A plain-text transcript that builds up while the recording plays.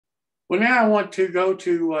Well, now I want to go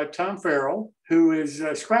to Tom Farrell, who is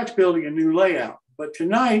scratch building a new layout. But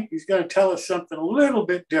tonight, he's going to tell us something a little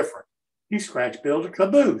bit different. He scratch built a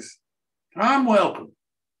caboose. Tom, welcome.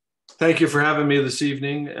 Thank you for having me this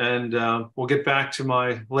evening, and we'll get back to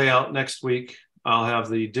my layout next week. I'll have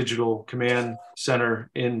the digital command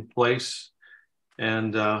center in place,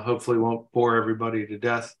 and hopefully won't bore everybody to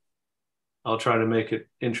death. I'll try to make it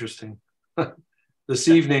interesting. This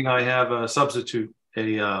evening, I have a substitute,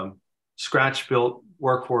 a scratch-built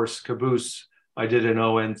workhorse caboose I did in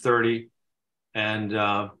On30, and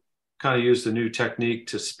kind of used a new technique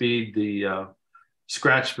to speed the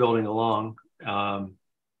scratch building along.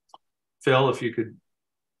 Phil, if you could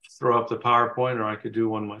throw up the PowerPoint, or I could do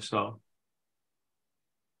one myself.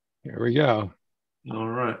 Here we go. All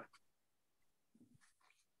right.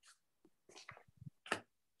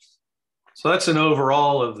 So that's an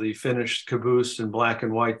overall of the finished caboose in black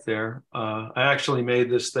and white there. I actually made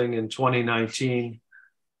this thing in 2019.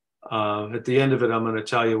 At the end of it, I'm going to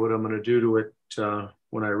tell you what I'm going to do to it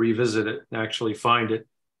when I revisit it and actually find it.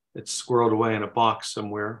 It's squirreled away in a box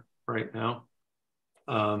somewhere right now.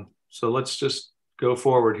 So let's just go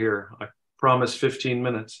forward here. I promised 15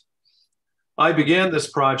 minutes. I began this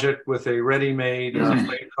project with a ready-made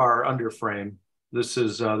freight car underframe. This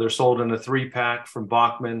is, they're sold in a 3-pack from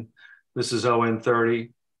Bachman. This is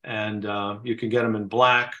On30, and you can get them in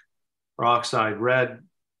black or oxide red.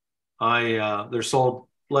 They're sold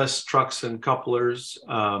less trucks and couplers.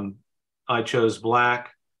 I chose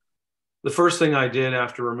black. The first thing I did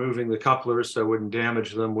after removing the couplers so I wouldn't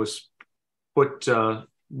damage them was put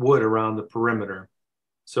wood around the perimeter.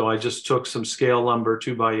 So I just took some scale lumber,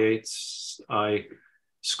 2x8s. I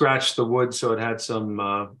scratched the wood so it had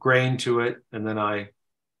some grain to it. And then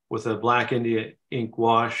with a black India ink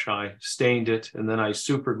wash, I stained it, and then I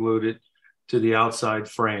super glued it to the outside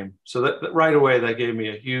frame. So that right away, that gave me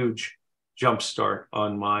a huge jump start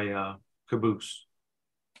on my caboose.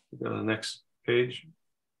 Go to the next page.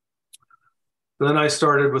 Then I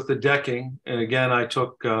started with the decking, and again, I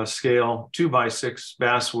took scale 2x6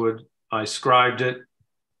 basswood. I scribed it.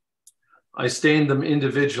 I stained them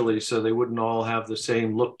individually so they wouldn't all have the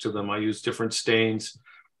same look to them. I used different stains.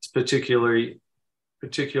 It's particularly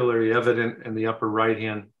evident in the upper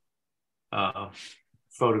right-hand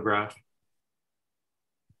photograph.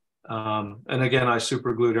 And again, I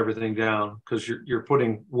super glued everything down because you're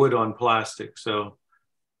putting wood on plastic, so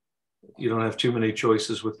you don't have too many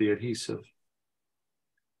choices with the adhesive.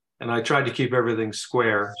 And I tried to keep everything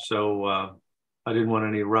square, so I didn't want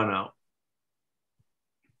any run out.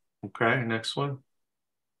 Okay, next one.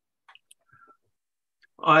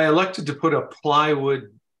 I elected to put a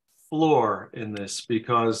plywood floor in this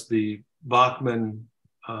because the Bachman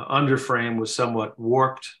underframe was somewhat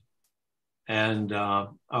warped, and I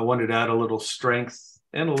wanted to add a little strength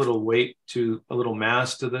and a little weight to a little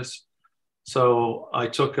mass to this. So I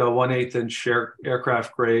took a 1/8 inch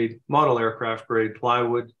model aircraft grade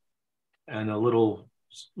plywood and a little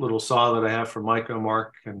saw that I have from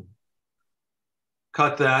Micromark, and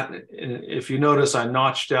cut that. And if you notice, I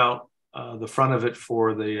notched out the front of it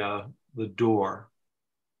for the door.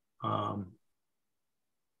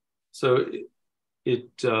 So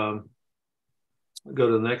go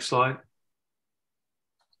to the next slide.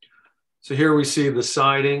 So here we see the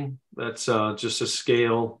siding. That's just a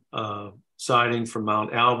scale siding from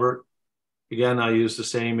Mount Albert. Again, I use the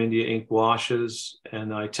same India ink washes,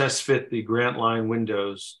 and I test fit the Grant Line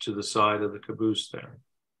windows to the side of the caboose there.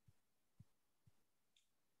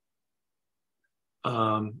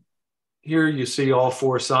 Here you see all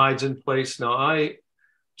 4 sides in place. Now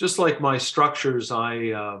just like my structures,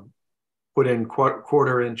 I put in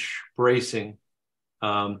 1/4 inch bracing.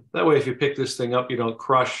 That way, if you pick this thing up, you don't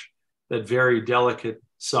crush that very delicate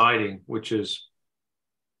siding, which is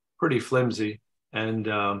pretty flimsy. And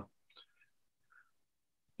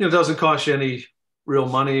it doesn't cost you any real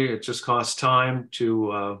money. It just costs time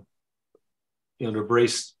to to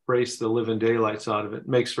brace the living daylights out of it. It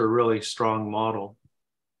makes for a really strong model.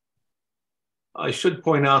 I should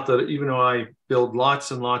point out that even though I build lots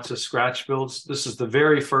and lots of scratch builds, this is the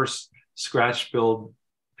very first scratch build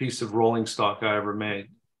piece of rolling stock I ever made.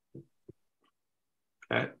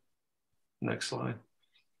 Okay, next slide.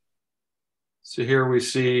 So here we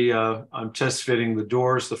see I'm test fitting the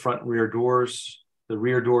doors, the front and rear doors. The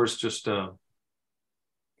rear door is just a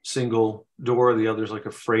single door. The other's like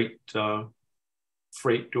a freight door,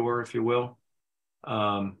 if you will.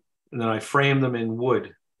 And then I frame them in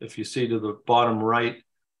wood. If you see to the bottom right,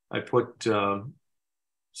 I put some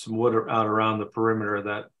wood out around the perimeter of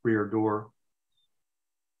that rear door.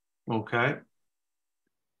 Okay.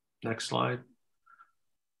 Next slide.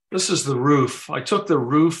 This is the roof. I took the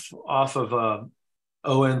roof off of a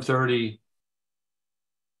On30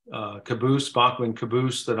 Caboose, Bachmann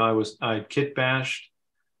Caboose that I kit bashed.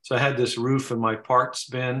 So I had this roof in my parts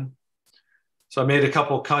bin. So I made a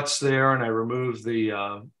couple cuts there, and I removed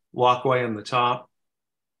the walkway on the top,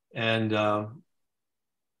 and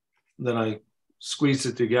then I squeezed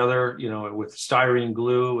it together, with styrene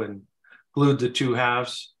glue and glued the two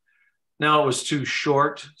halves. Now it was too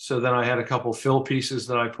short, so then I had a couple fill pieces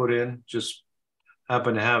that I put in. Just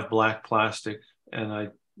happened to have black plastic,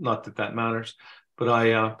 and not that that matters, but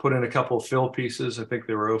I put in a couple of fill pieces. I think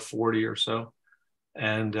they were 040 or so,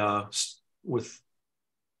 and with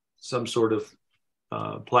some sort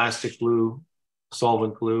of plastic glue,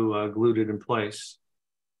 solvent glue, glued it in place.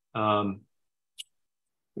 Go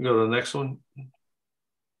to the next one.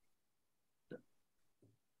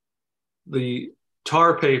 The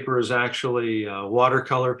tar paper is actually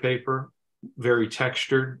watercolor paper, very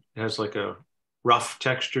textured. It has like a rough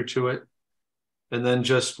texture to it. And then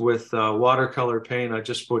just with watercolor paint, I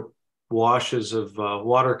just put washes of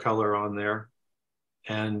watercolor on there,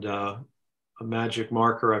 and a magic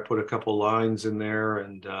marker. I put a couple lines in there,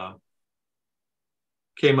 and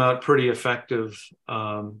came out pretty effective.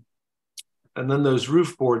 And then those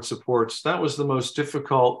roof board supports, that was the most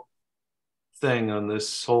difficult thing on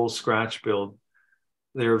this whole scratch build.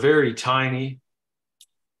 They're very tiny.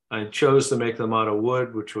 I chose to make them out of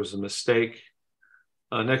wood, which was a mistake.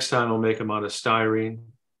 Next time I'll make them out of styrene.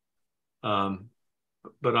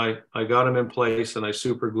 But I got them in place, and I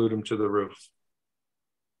super glued them to the roof.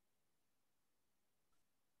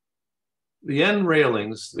 The end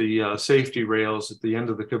railings, the safety rails at the end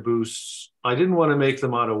of the caboose, I didn't want to make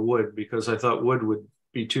them out of wood because I thought wood would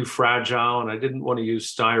be too fragile, and I didn't want to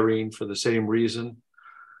use styrene for the same reason.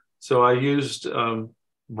 So I used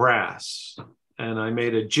brass, and I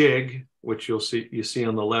made a jig, which you see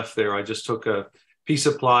on the left there. I just took a piece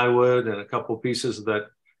of plywood and a couple pieces of that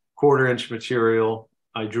 1/4-inch material.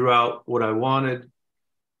 I drew out what I wanted,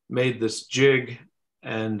 made this jig,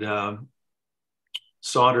 and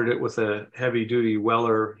soldered it with a heavy-duty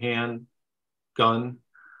Weller hand gun.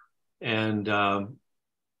 And the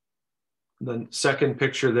second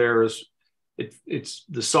picture there is it's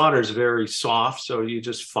the solder is very soft, so you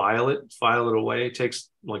just file it away. It takes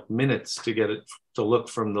like minutes to get it to look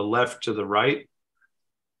from the left to the right.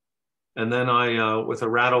 And then I, with a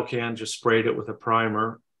rattle can, just sprayed it with a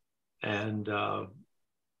primer, and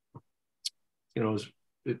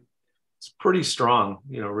it's pretty strong.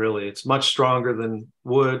 Really, it's much stronger than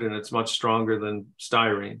wood, and it's much stronger than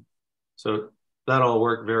styrene. So that all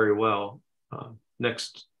worked very well.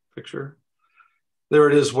 Next picture. There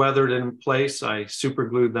it is, weathered in place. I super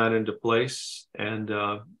glued that into place, and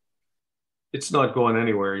it's not going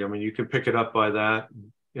anywhere. I mean, you can pick it up by that.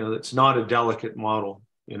 It's not a delicate model,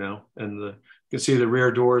 and you can see the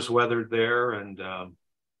rear doors weathered there, and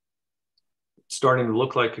it's starting to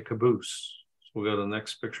look like a caboose. So we'll go to the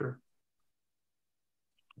next picture.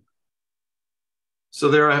 So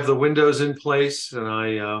there I have the windows in place, and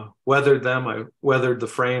I weathered them. I weathered the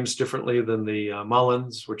frames differently than the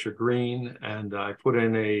Mullins, which are green, and I put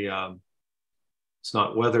in it's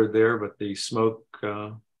not weathered there, but the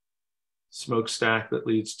smokestack that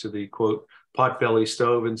leads to the, quote, potbelly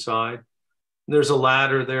stove inside. And there's a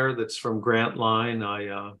ladder there that's from Grant Line.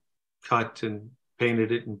 I cut and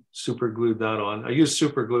painted it and super glued that on. I used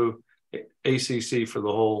super glue ACC for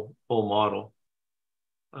the whole model.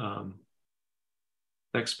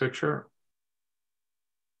 Next picture.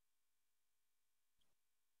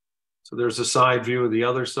 So there's a side view of the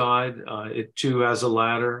other side. It too has a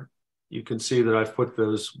ladder. You can see that I've put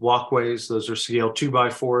those walkways. Those are scale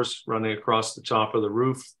 2x4s running across the top of the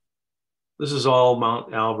roof. This is all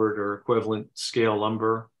Mount Albert or equivalent scale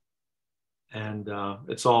lumber. And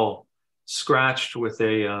it's all scratched with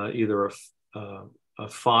either a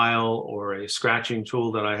file or a scratching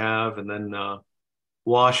tool that I have, and then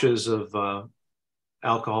washes of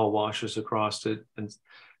alcohol washes across it, and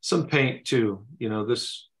some paint too.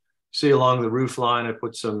 See along the roof line, I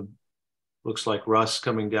put some, looks like rust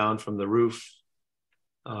coming down from the roof,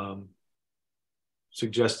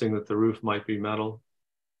 suggesting that the roof might be metal.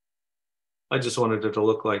 I just wanted it to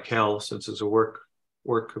look like hell since it's a work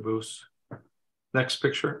caboose. Next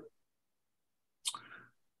picture.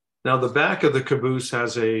 Now the back of the caboose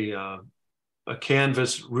has a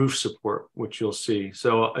canvas roof support, which you'll see.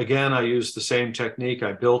 So again, I used the same technique.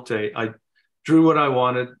 I drew what I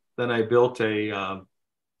wanted, then I built a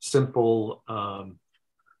simple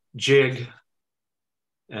jig,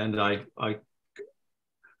 and I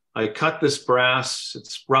cut this brass.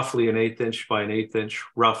 It's roughly an 1/8 inch by an 1/8 inch,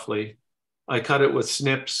 roughly. I cut it with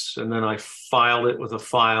snips, and then I filed it with a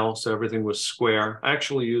file so everything was square. I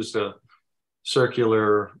actually used a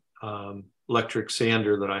circular electric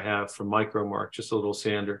sander that I have from Micromark, just a little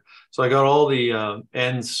sander. So I got all the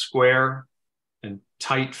ends square and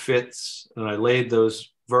tight fits, and I laid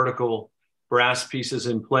those vertical brass pieces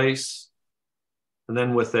in place. And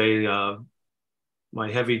then with a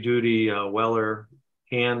my heavy duty Weller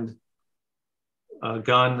hand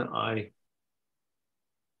gun, I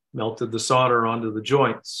melted the solder onto the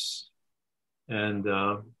joints. And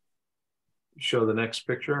show the next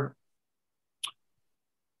picture.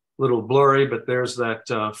 Little blurry, but there's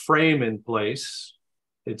that frame in place.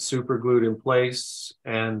 It's super glued in place.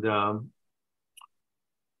 And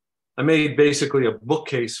I made basically a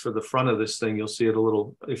bookcase for the front of this thing. You'll see it a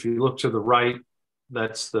little, if you look to the right,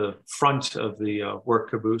 that's the front of the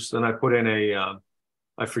work caboose. Then I put in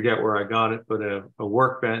I forget where I got it, but a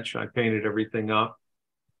workbench. I painted everything up,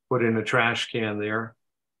 put in a trash can there.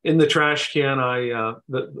 In the trash can,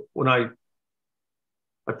 when I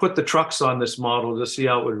put the trucks on this model to see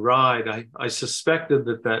how it would ride, I suspected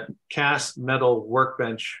that cast metal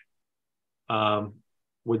workbench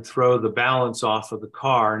would throw the balance off of the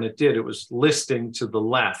car, and it did. It was listing to the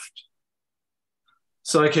left.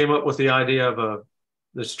 So I came up with the idea of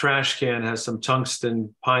this trash can has some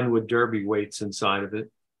tungsten pinewood derby weights inside of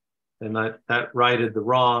it, and that righted the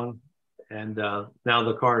wrong, and now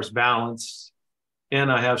the car is balanced,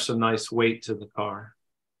 and I have some nice weight to the car.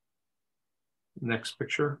 Next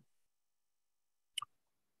picture.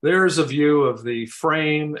 There's a view of the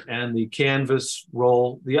frame and the canvas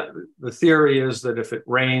roll. The theory is that if it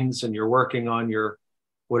rains and you're working on your,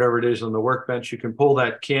 whatever it is on the workbench, you can pull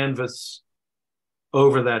that canvas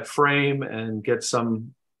over that frame and get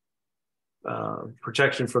some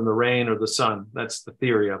protection from the rain or the sun. That's the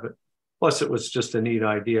theory of it. Plus, it was just a neat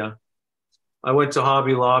idea. I went to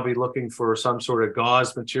Hobby Lobby looking for some sort of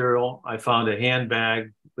gauze material. I found a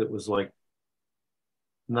handbag that was like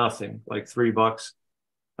nothing, like $3.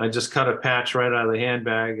 I just cut a patch right out of the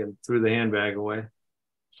handbag and threw the handbag away.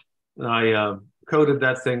 And I coated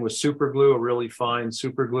that thing with super glue, a really fine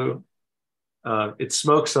super glue. It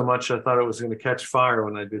smoked so much I thought it was going to catch fire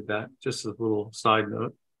when I did that. Just a little side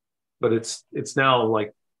note. But it's now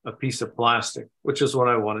like a piece of plastic, which is what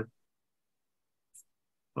I wanted.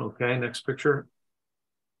 Okay, next picture.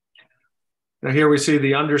 Now here we see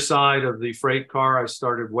the underside of the freight car. I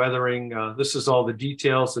started weathering. This is all the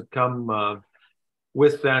details that come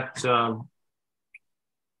with that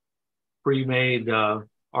pre-made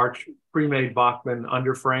Bachmann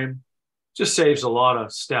underframe. Just saves a lot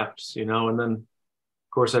of steps, you know. And then,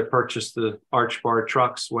 of course, I purchased the arch bar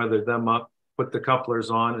trucks, weathered them up, put the couplers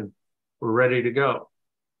on, and we're ready to go.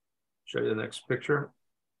 Show you the next picture.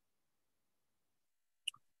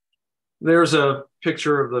 There's a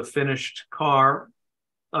picture of the finished car.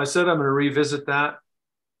 I said I'm going to revisit that.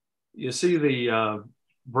 You see the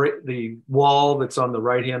wall that's on the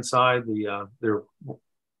right-hand side. They're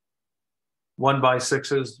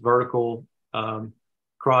 1x6s, vertical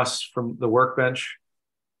cross from the workbench.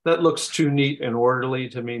 That looks too neat and orderly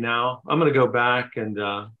to me now. I'm going to go back and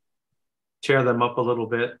tear them up a little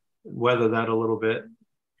bit, weather that a little bit,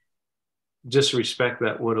 disrespect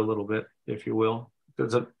that wood a little bit, if you will,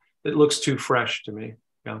 because it looks too fresh to me.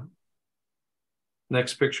 Yeah.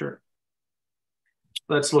 Next picture.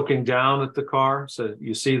 That's looking down at the car. So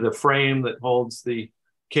you see the frame that holds the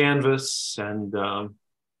canvas and the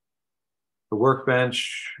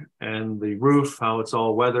workbench and the roof, how it's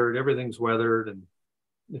all weathered. Everything's weathered, and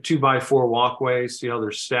the 2x4 walkways, see how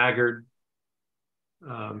they're staggered.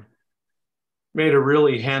 Made a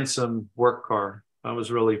really handsome work car. I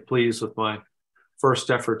was really pleased with my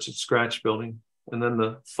first efforts at scratch building. And then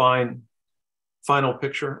the final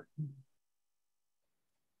picture.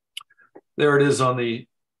 There it is on the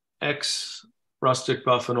X rustic,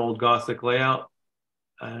 buff, and old Gothic layout.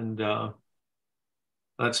 And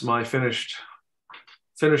that's my finished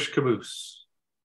caboose.